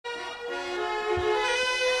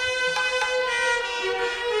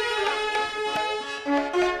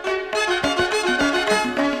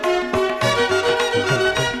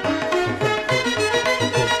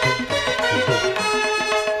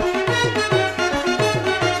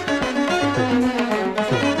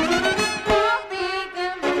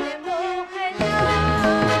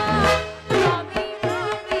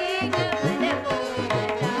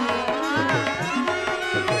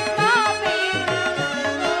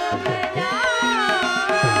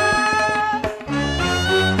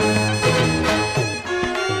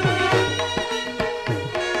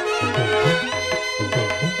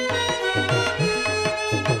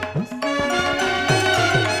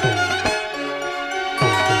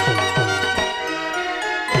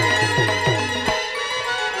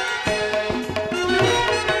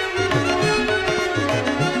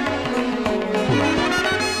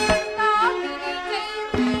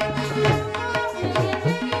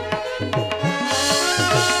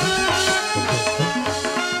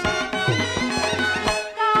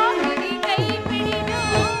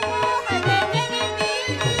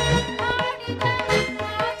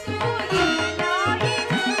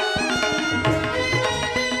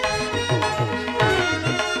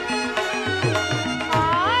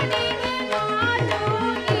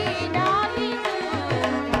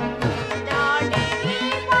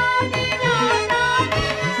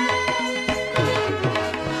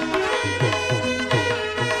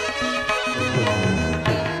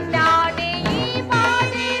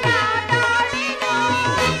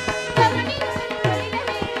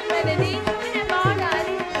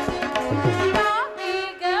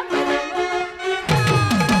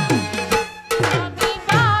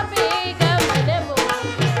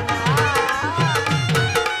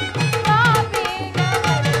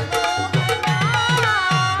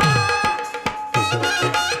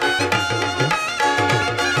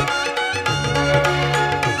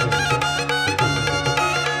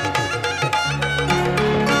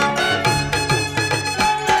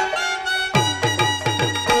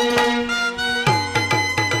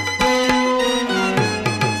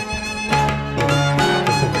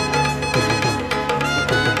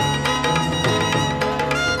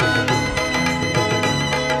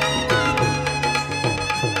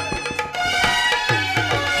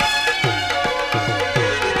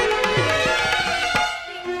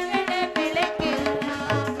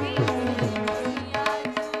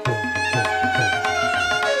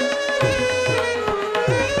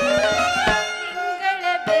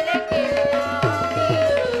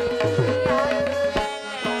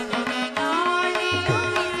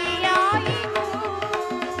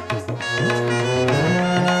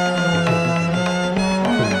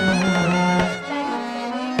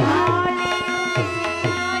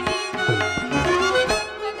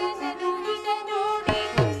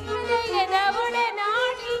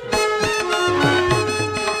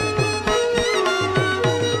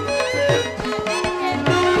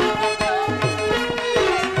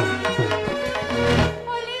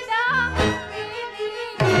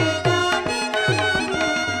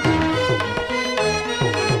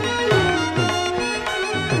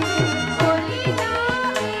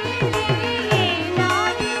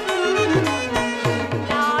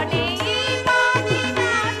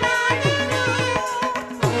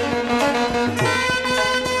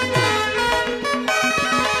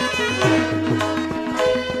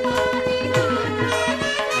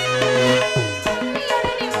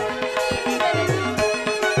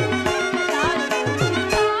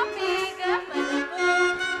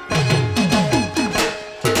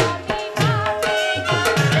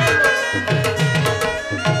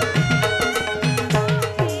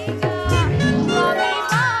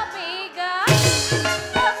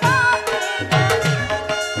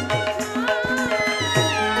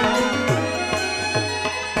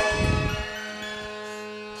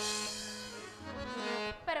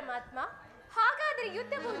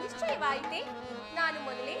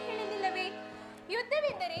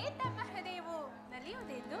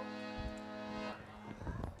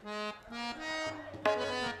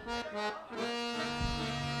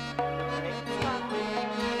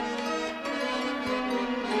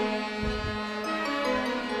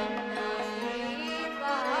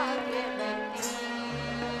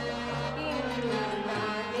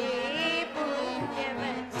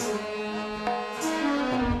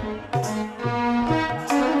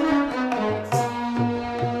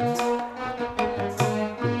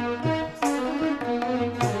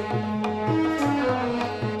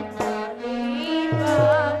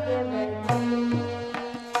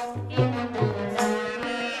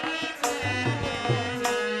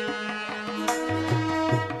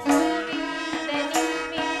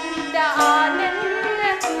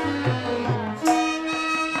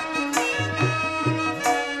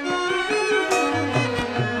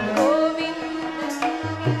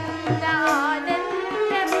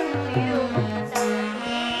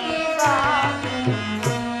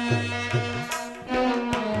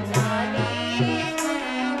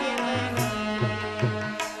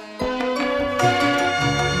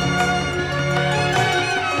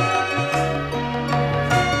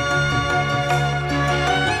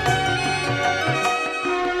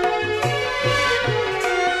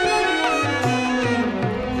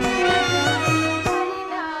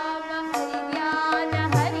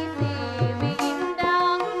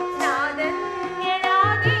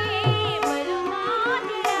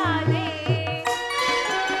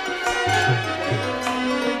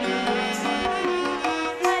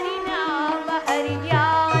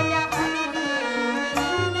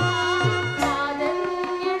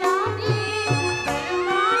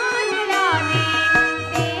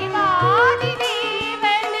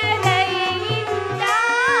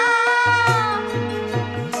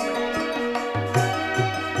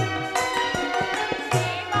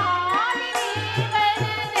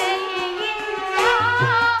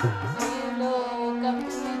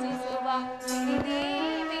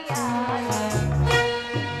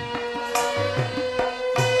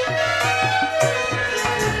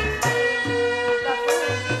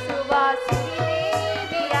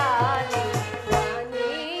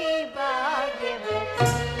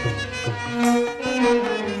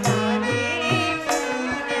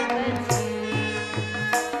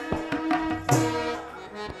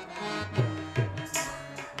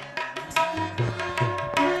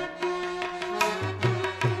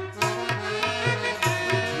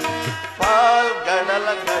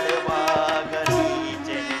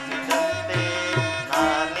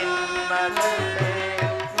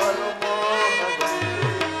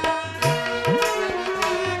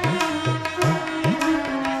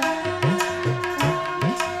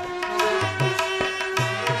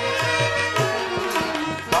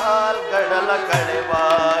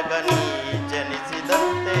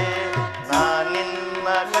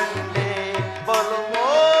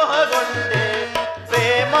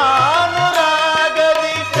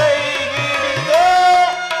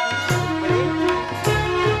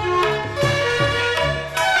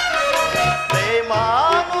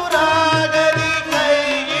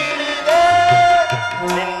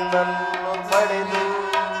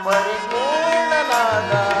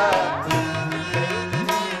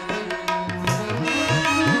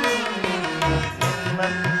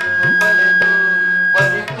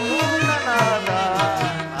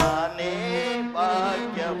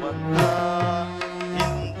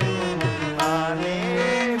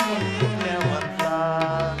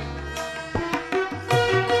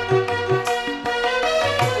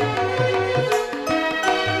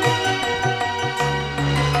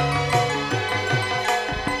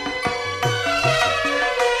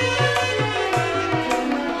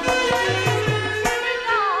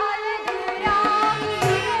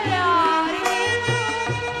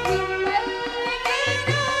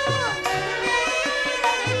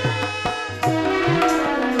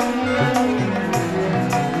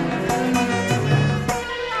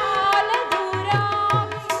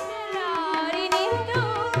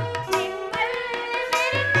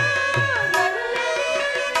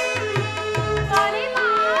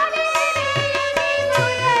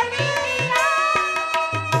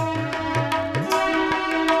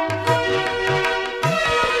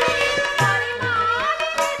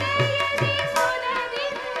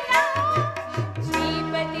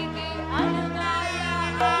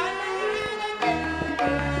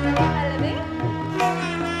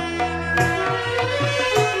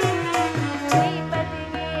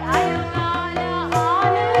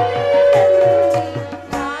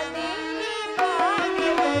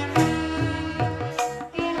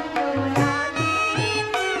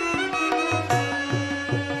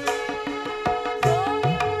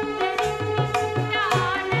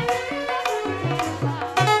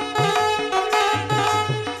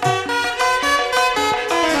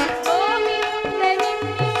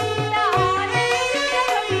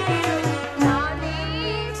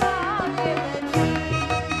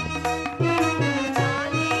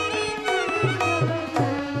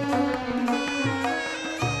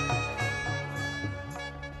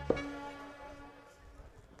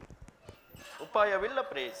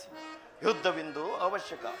ಯುದ್ಧವಿಂದು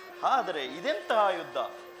ಅವಶ್ಯಕ. ಆದರೆ ಇದೆಂತಹ ಯುದ್ಧ?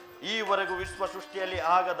 ಈವರೆಗೂ ವಿಶ್ವ ಸೃಷ್ಟಿಯಲ್ಲಿ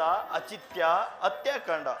ಆಗದ ಅಚಿತ್ಯ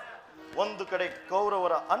ಹತ್ಯಾಕಾಂಡ. ಒಂದು ಕಡೆ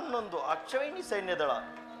ಕೌರವರ 11 ಅಕ್ಷೌಹಿಣಿ ಸೈನ್ಯದಳ,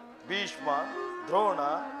 ಭೀಷ್ಮ, ದ್ರೋಣ,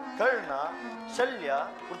 ಕರ್ಣ, ಶಲ್ಯ,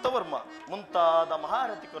 ಕೃತವರ್ಮ ಮುಂತಾದ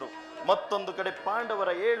ಮಹಾರಥಿಕರು. ಮತ್ತೊಂದು ಕಡೆ ಪಾಂಡವರ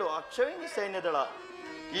 7 ಅಕ್ಷೌಹಿಣಿ ಸೈನ್ಯದಳ.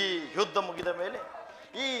 ಈ ಯುದ್ಧ ಮುಗಿದ ಮೇಲೆ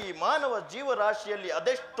ಈ ಮಾನವ ಜೀವರಾಶಿಯಲ್ಲಿ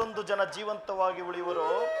ಅದೆಷ್ಟೊಂದು ಜನ ಜೀವಂತವಾಗಿ ಉಳಿಯುವರೋ?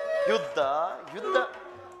 ಯುದ್ಧ ಯುದ್ಧ,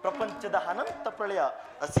 ಪ್ರಪಂಚದ ಅನಂತ ಪ್ರಳಯ,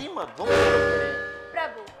 ಅಸೀಮ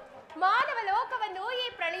ಪ್ರಭು, ಮಾನವ ಲೋಕವನ್ನು ಈ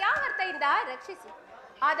ಪ್ರಳಯಾವರ್ತೆಯಿಂದ ರಕ್ಷಿಸಿ.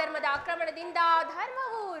 ಅಧರ್ಮದ ಆಕ್ರಮಣದಿಂದ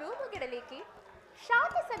ಧರ್ಮವು ರೂಪುಗೆಡಲಿಕ್ಕೆ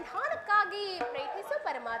ಶಾಂತಿ ಸಂಧಾನಕ್ಕಾಗಿ ಪ್ರಯತ್ನಿಸು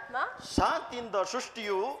ಪರಮಾತ್ಮ. ಶಾಂತಿಯಿಂದ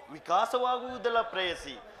ಸೃಷ್ಟಿಯು ವಿಕಾಸವಾಗುವುದೆಲ್ಲ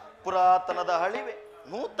ಪ್ರೇಯಸಿ. ಪುರಾತನದ ಹಳಿವೆ,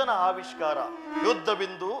 ನೂತನ ಆವಿಷ್ಕಾರ.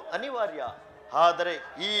 ಯುದ್ಧವೆಂದು ಅನಿವಾರ್ಯ. ಆದರೆ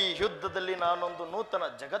ಈ ಯುದ್ಧದಲ್ಲಿ ನಾನೊಂದು ನೂತನ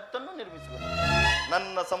ಜಗತ್ತನ್ನು ನಿರ್ಮಿಸುವೆನು.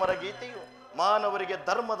 ನನ್ನ ಸಮರ ಗೀತೆಯು ಮಾನವರಿಗೆ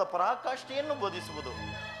ಧರ್ಮದ ಪರಾಕಾಷ್ಠೆಯನ್ನು ಬೋಧಿಸುವುದು.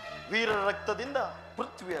 ವೀರರ ರಕ್ತದಿಂದ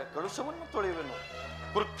ಪೃಥ್ವಿಯ ಕಳುಷವನ್ನು ತೊಳೆಯುವೆನು.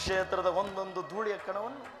 ಕುರುಕ್ಷೇತ್ರದ ಒಂದೊಂದು ಧೂಳಿಯ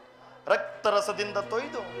ಕಣವನ್ನು ರಕ್ತರಸದಿಂದ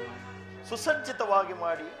ತೊಯ್ದು ಸುಸಜ್ಜಿತವಾಗಿ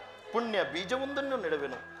ಮಾಡಿ ಪುಣ್ಯ ಬೀಜವೊಂದನ್ನು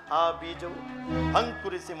ನೆಡುವೆನು. ಆ ಬೀಜವು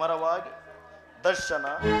ಅಂಕುರಿಸಿ ಮರವಾಗಿ ದರ್ಶನ,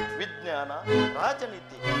 ವಿಜ್ಞಾನ,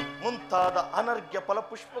 ರಾಜನೀತಿ ಮುಂತಾದ ಅನರ್ಘ್ಯ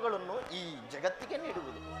ಫಲಪುಷ್ಪಗಳನ್ನು ಈ ಜಗತ್ತಿಗೆ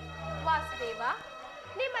ನೀಡುವುದು. ವಾಸುದೇವ,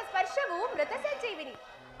 ನಿಮ್ಮ ಸ್ಪರ್ಶವು ಮೃತ ಸಂಜೀವಿನಿ.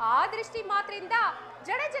 ಆ ದೃಷ್ಟಿ ಮಾತ್ರದಿಂದ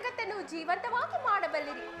ಜಡ ಜಗತ್ತನ್ನು ಜೀವಂತವಾಗಿ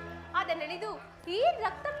ಮಾಡಬಲ್ಲಿರಿ. ಅದನ್ನೆಳೆದು ಈ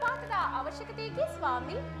ರಕ್ತಪಾತದ ಅವಶ್ಯಕತೆಗೆ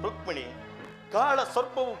ಸ್ವಾಮಿ. ರುಕ್ಮಿಣಿ, ಕಾಳ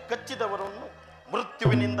ಸರ್ಪವು ಕಚ್ಚಿದವರನ್ನು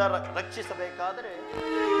ಮೃತ್ಯುವಿನಿಂದ ರಕ್ಷಿಸಬೇಕಾದರೆ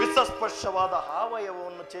ವಿಷಸ್ಪರ್ಶವಾದ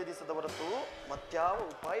ಅವಯವವನ್ನು ಛೇದಿಸದ ಹೊರತು ಮತ್ಯಾವ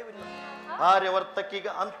ಉಪಾಯವಿಲ್ಲ. ಆರ್ಯವರ್ತಕೀಗ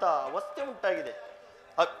ಅಂತ ಅವಸ್ಥೆ ಉಂಟಾಗಿದೆ.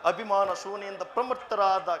 ಅಭಿಮಾನ ಶೂನ್ಯದಿಂದ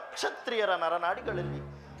ಪ್ರಮತ್ತರಾದ ಕ್ಷತ್ರಿಯರ ನರನಾಡಿಗಳಲ್ಲಿ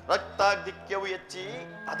ರಕ್ತಾಧಿಕ್ಯವು ಹೆಚ್ಚಿ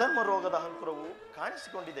ಅಧರ್ಮ ರೋಗದ ಅಂಕುರವು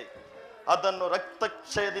ಕಾಣಿಸಿಕೊಂಡಿದೆ. ಅದನ್ನು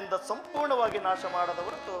ರಕ್ತಕ್ಷಯದಿಂದ ಸಂಪೂರ್ಣವಾಗಿ ನಾಶ ಮಾಡದ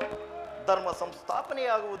ಹೊರತು ಧರ್ಮ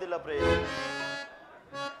ಸಂಸ್ಥಾಪನೆಯಾಗುವುದಿಲ್ಲ. ಪ್ರೇಮ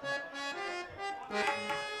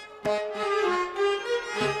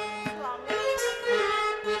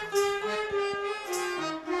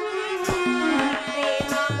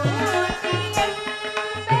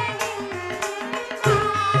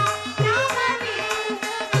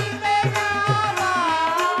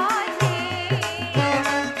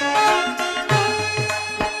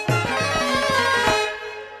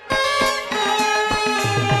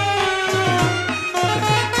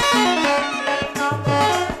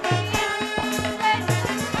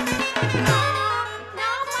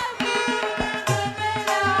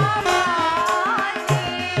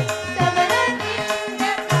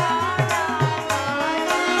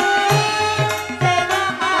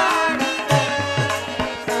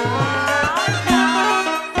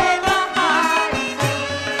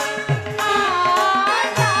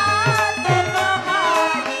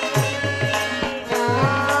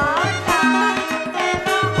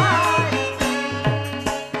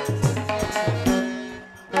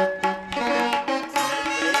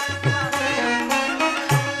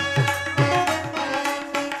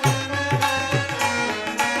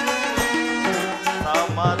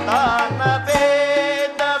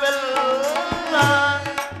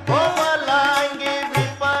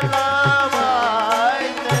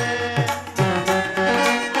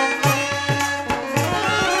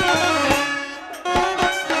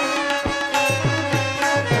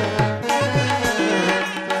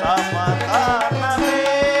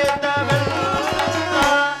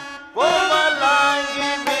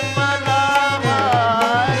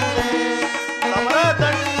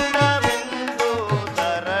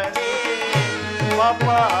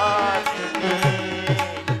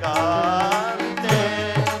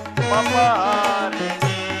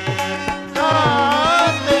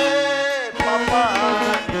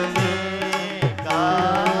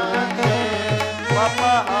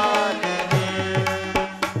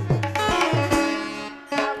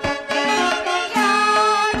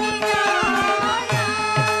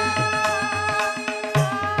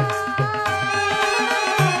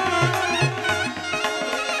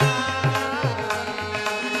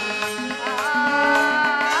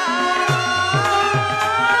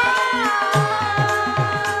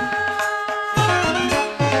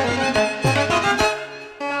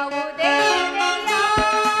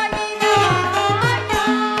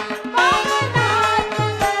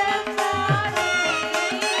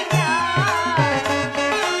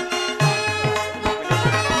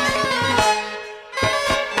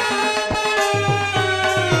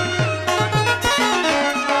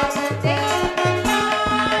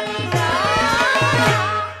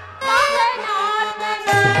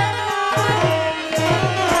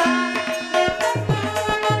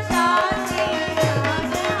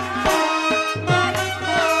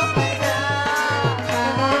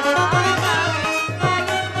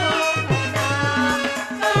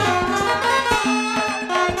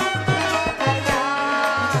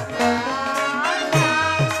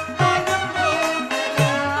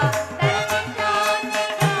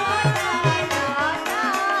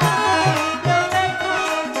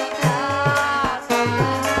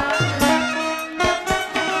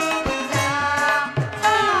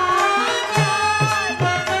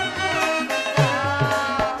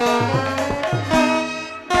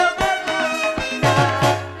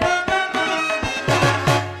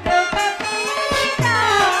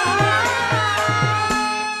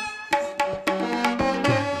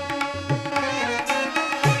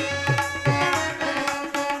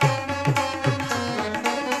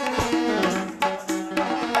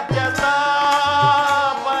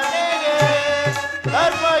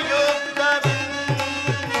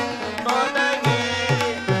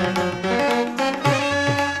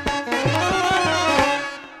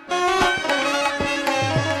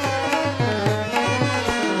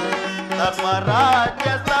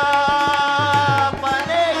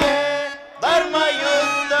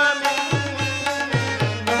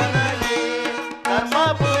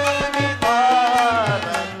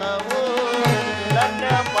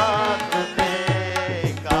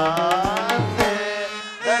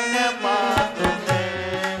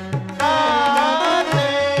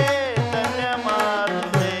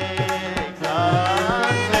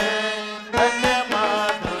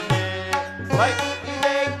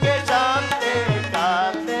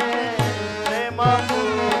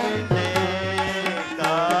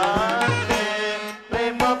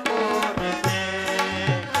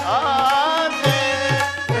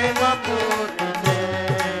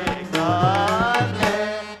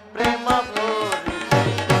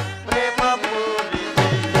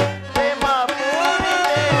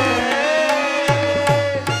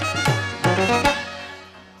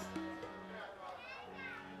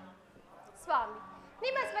ಸ್ವಾಮಿ,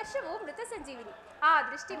 ನಿಮ್ಮ ಸ್ಪರ್ಶವು ಮೃತ ಸಂಜೀವಿನಿ. ಆ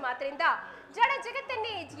ದೃಷ್ಟಿ ಮಾತ್ರದಿಂದ ಜಡ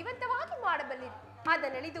ಜಗತ್ತನ್ನೇ ಜೀವಂತವಾಗಿ ಮಾಡಬಲ್ಲಿರಿ.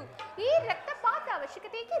 ಅದನ್ನಳಿದು ಈ ರಕ್ತಪಾತ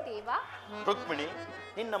ಅವಶ್ಯಕತೆಗೆ ದೇವ. ರುಕ್ಮಿಣಿ,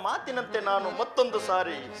 ನಿನ್ನ ಮಾತಿನಂತೆ ನಾನು ಮತ್ತೊಂದು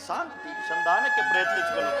ಸಾರಿ ಶಾಂತಿ ಸಂಧಾನಕ್ಕೆ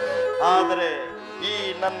ಪ್ರಯತ್ನಿಸಬಲ್ಲೆ. ಆದರೆ ಈ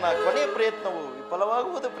ನನ್ನ ಕೊನೆಯ ಪ್ರಯತ್ನವು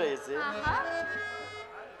ವಿಫಲವಾಗುವುದು ಪ್ರೇಯಸಿ. ಆಹಾ,